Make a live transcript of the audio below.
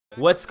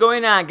What's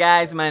going on,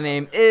 guys? My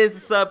name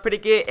is Pretty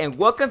Kid, and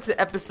welcome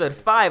to episode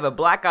 5 of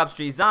Black Ops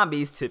 3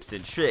 Zombies Tips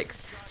and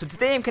Tricks. So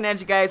today I'm coming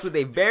at you guys with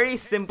a very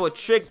simple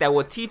trick that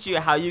will teach you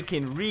how you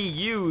can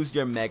reuse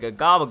your Mega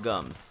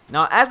Gobblegums.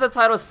 Now, as the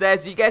title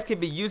says, you guys can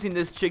be using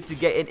this trick to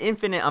get an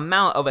infinite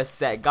amount of a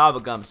set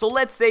Gobblegum. So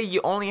let's say you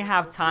only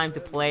have time to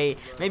play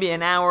maybe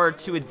an hour or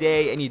two a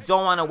day, and you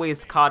don't want to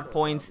waste COD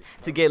points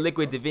to get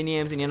liquid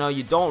diviniums, and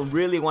you don't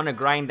really want to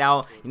grind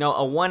out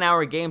a 1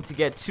 hour game to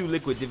get 2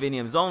 liquid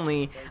diviniums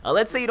only.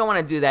 Let's say you don't want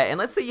to do that, and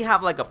let's say you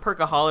have like a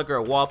perkaholic or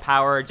a wall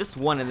power, just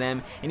one of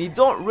them, and you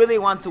don't really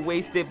want to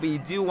waste it, but you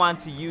do want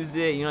to use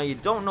it, you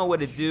don't know what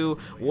to do.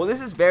 Well,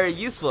 this is very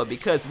useful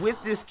because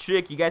with this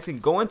trick, you guys can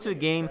go into a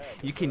game,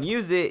 you can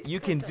use it, you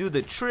can do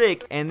the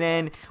trick, and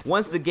then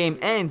once the game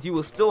ends, you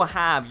will still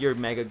have your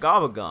Mega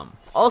Gobblegum.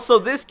 Also,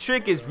 this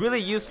trick is really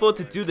useful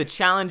to do the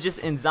challenges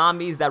in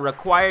zombies that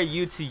require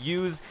you to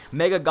use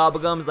Mega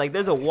Gobblegums. Like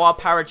there's a wall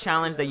power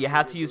challenge that you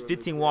have to use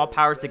 15 wall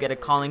powers to get a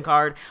calling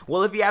card.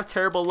 Well, if you have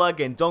terrible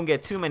luck and don't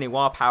get too many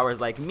wall powers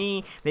like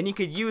me, then you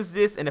could use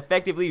this and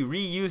effectively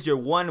reuse your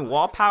one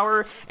wall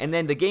power, and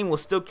then the game will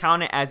still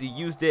count it as you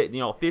used it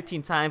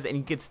 15 times, and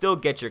you can still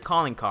get your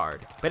calling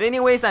card. But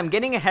anyways, I'm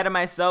getting ahead of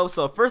myself,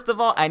 so first of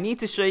all, I need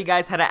to show you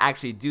guys how to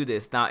actually do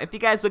this. Now, if you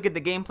guys look at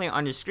the gameplay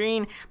on your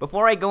screen,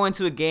 before I go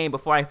into a game,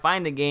 before I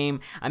find the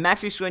game, I'm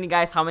actually showing you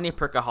guys how many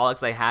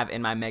perkaholics I have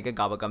in my Mega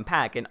Gobblegum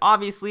pack, and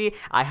obviously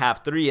I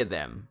have 3 of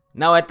them.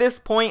 Now at this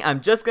point,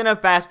 I'm just gonna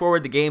fast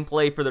forward the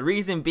gameplay for the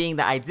reason being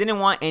that I didn't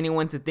want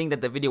anyone to think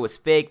that the video was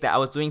fake, that I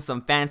was doing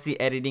some fancy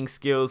editing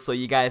skills so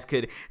you guys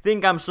could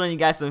think I'm showing you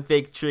guys some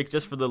fake trick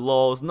just for the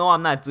lulz. No,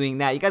 I'm not doing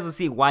that. You guys will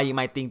see why you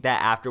might think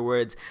that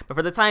afterwards. But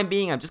for the time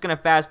being, I'm just gonna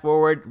fast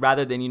forward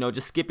rather than,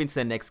 just skipping to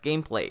the next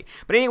gameplay.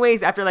 But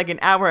anyways, after like an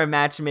hour of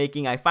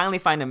matchmaking, I finally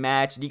find a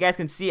match. You guys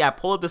can see I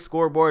pull up the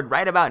scoreboard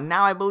right about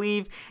now, I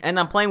believe, and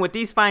I'm playing with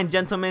these fine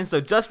gentlemen, so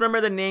just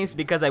remember the names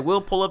because I will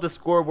pull up the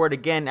scoreboard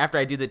again after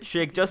I do the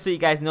trick, just so you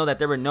guys know that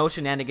there were no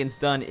shenanigans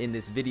done in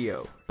this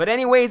video. But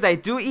anyways, I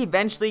do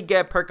eventually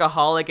get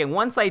perkaholic, and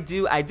once I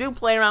do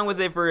play around with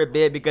it for a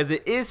bit because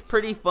it is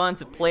pretty fun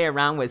to play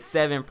around with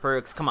 7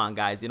 perks. Come on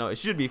guys, it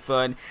should be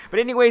fun. But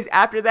anyways,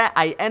 after that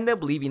I end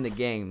up leaving the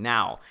game.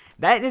 Now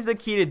that is the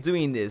key to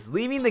doing this.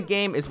 Leaving the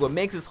game is what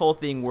makes this whole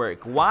thing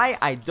work. Why?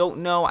 I don't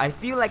know. I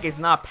feel like it's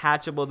not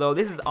patchable though.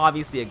 This is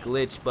obviously a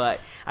glitch, but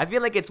I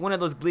feel like it's one of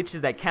those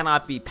glitches that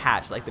cannot be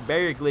patched, like the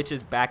barrier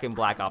glitches back in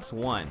Black Ops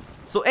 1.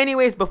 So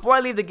anyways, before I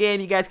leave the game,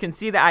 you guys can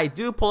see that I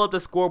do pull up the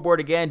scoreboard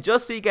again,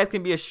 just so you guys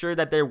can be assured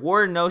that there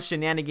were no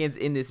shenanigans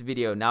in this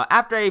video. Now,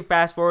 after I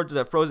fast forward to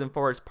the Frozen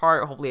Forest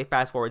part, hopefully it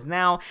fast forwards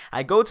now,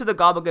 I go to the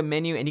Gobblegum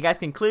menu, and you guys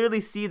can clearly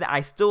see that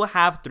I still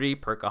have 3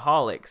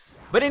 perkaholics.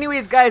 But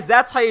anyways, guys,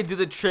 that's how you do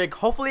the trick.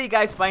 Hopefully you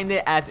guys find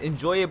it as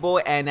enjoyable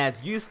and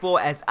as useful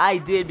as I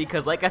did,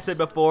 because like I said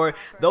before,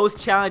 those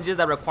challenges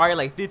that require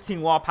like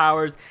 15 wall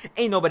powers,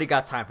 ain't nobody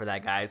got time for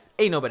that, guys.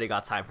 Ain't nobody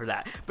got time for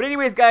that. But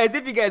anyways, guys,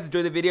 if you guys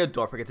enjoyed the video,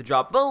 don't forget to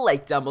drop a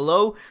like down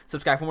below,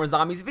 subscribe for more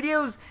zombies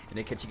videos, and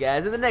I'll catch you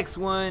guys in the next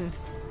one.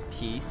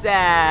 Peace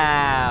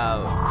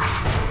out.